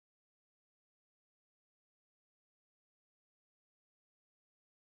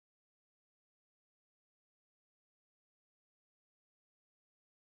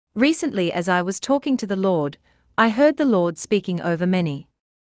Recently, as I was talking to the Lord, I heard the Lord speaking over many.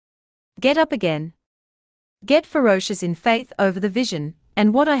 Get up again. Get ferocious in faith over the vision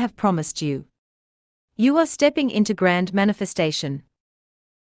and what I have promised you. You are stepping into grand manifestation.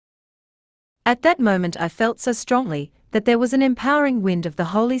 At that moment, I felt so strongly that there was an empowering wind of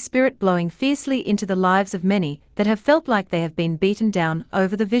the Holy Spirit blowing fiercely into the lives of many that have felt like they have been beaten down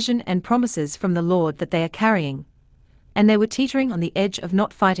over the vision and promises from the Lord that they are carrying, and they were teetering on the edge of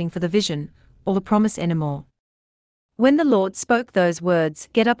not fighting for the vision or the promise anymore. When the Lord spoke those words,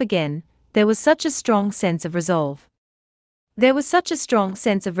 "Get up again," there was such a strong sense of resolve. There was such a strong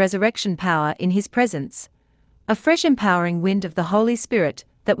sense of resurrection power in His presence, a fresh empowering wind of the Holy Spirit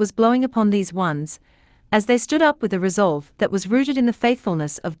that was blowing upon these ones, as they stood up with a resolve that was rooted in the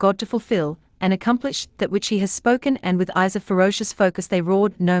faithfulness of God to fulfill and accomplish that which He has spoken, and with eyes of ferocious focus they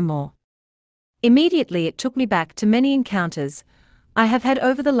roared no more. Immediately it took me back to many encounters I have had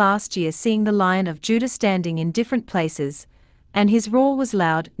over the last year, seeing the Lion of Judah standing in different places, and his roar was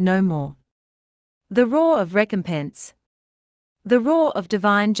loud, no more. The roar of recompense. The roar of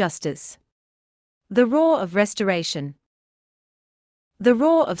divine justice. The roar of restoration. The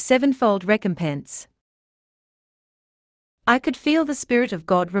roar of sevenfold recompense. I could feel the Spirit of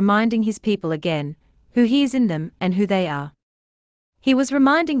God reminding His people again who He is in them and who they are. He was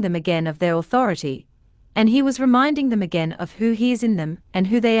reminding them again of their authority, and He was reminding them again of who He is in them and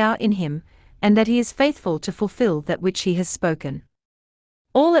who they are in Him, and that He is faithful to fulfill that which He has spoken.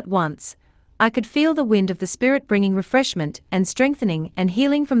 All at once, I could feel the wind of the Spirit bringing refreshment and strengthening and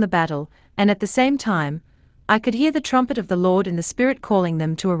healing from the battle, and at the same time, I could hear the trumpet of the Lord in the Spirit calling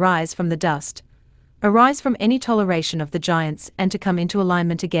them to arise from the dust, arise from any toleration of the giants, and to come into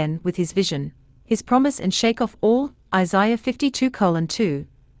alignment again with His vision, His promise, and shake off all, Isaiah 52:2,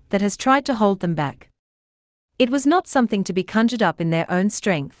 that has tried to hold them back. It was not something to be conjured up in their own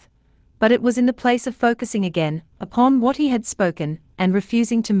strength, but it was in the place of focusing again upon what He had spoken and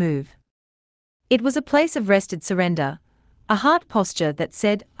refusing to move. It was a place of rested surrender, a heart posture that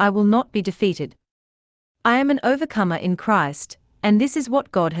said, "I will not be defeated. I am an overcomer in Christ, and this is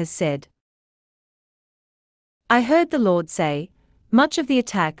what God has said." I heard the Lord say, much of the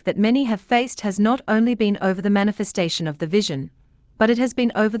attack that many have faced has not only been over the manifestation of the vision, but it has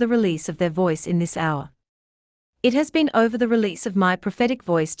been over the release of their voice in this hour. It has been over the release of my prophetic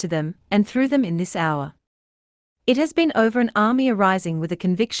voice to them and through them in this hour. It has been over an army arising with a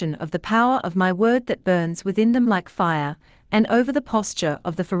conviction of the power of my word that burns within them like fire, and over the posture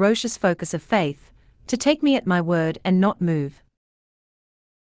of the ferocious focus of faith, to take me at my word and not move.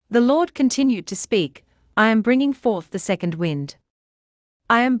 The Lord continued to speak, "I am bringing forth the second wind.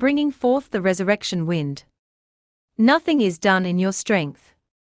 I am bringing forth the resurrection wind. Nothing is done in your strength.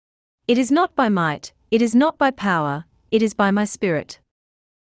 It is not by might, it is not by power, it is by my Spirit.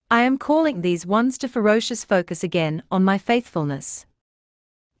 I am calling these ones to ferocious focus again on my faithfulness.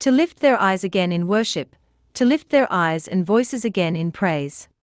 To lift their eyes again in worship, to lift their eyes and voices again in praise.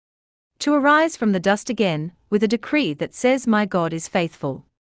 To arise from the dust again, with a decree that says, 'My God is faithful.'"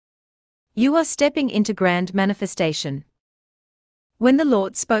 You are stepping into grand manifestation. When the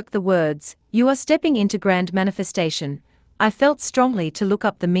Lord spoke the words, "You are stepping into grand manifestation," I felt strongly to look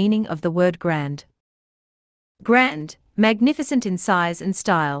up the meaning of the word grand. Grand, magnificent in size and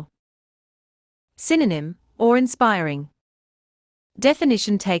style. Synonym, or inspiring.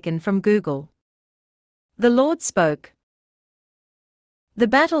 Definition taken from Google. The Lord spoke. "The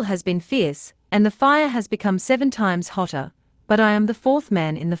battle has been fierce, and the fire has become 7 times hotter, but I am the 4th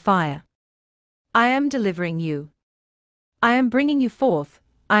man in the fire. I am delivering you. I am bringing you forth,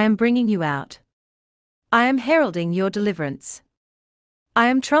 I am bringing you out. I am heralding your deliverance. I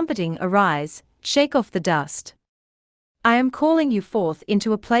am trumpeting, arise, shake off the dust. I am calling you forth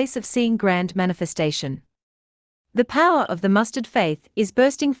into a place of seeing grand manifestation. The power of the mustard faith is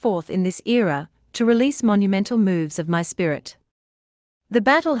bursting forth in this era to release monumental moves of my Spirit. The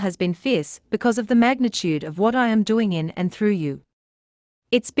battle has been fierce because of the magnitude of what I am doing in and through you.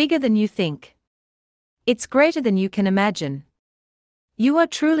 It's bigger than you think. It's greater than you can imagine. You are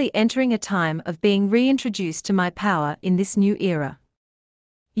truly entering a time of being reintroduced to my power in this new era.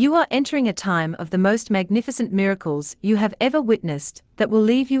 You are entering a time of the most magnificent miracles you have ever witnessed that will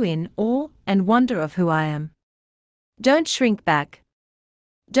leave you in awe and wonder of who I am. Don't shrink back.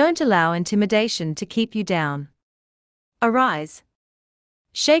 Don't allow intimidation to keep you down. Arise.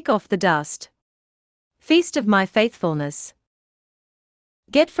 Shake off the dust. Feast of my faithfulness.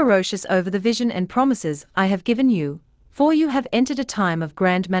 Get ferocious over the vision and promises I have given you, for you have entered a time of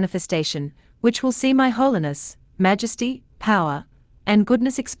grand manifestation, which will see my holiness, majesty, power, and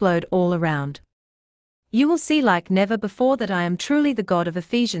goodness explode all around. You will see like never before that I am truly the God of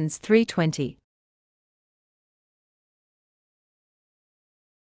Ephesians 3:20.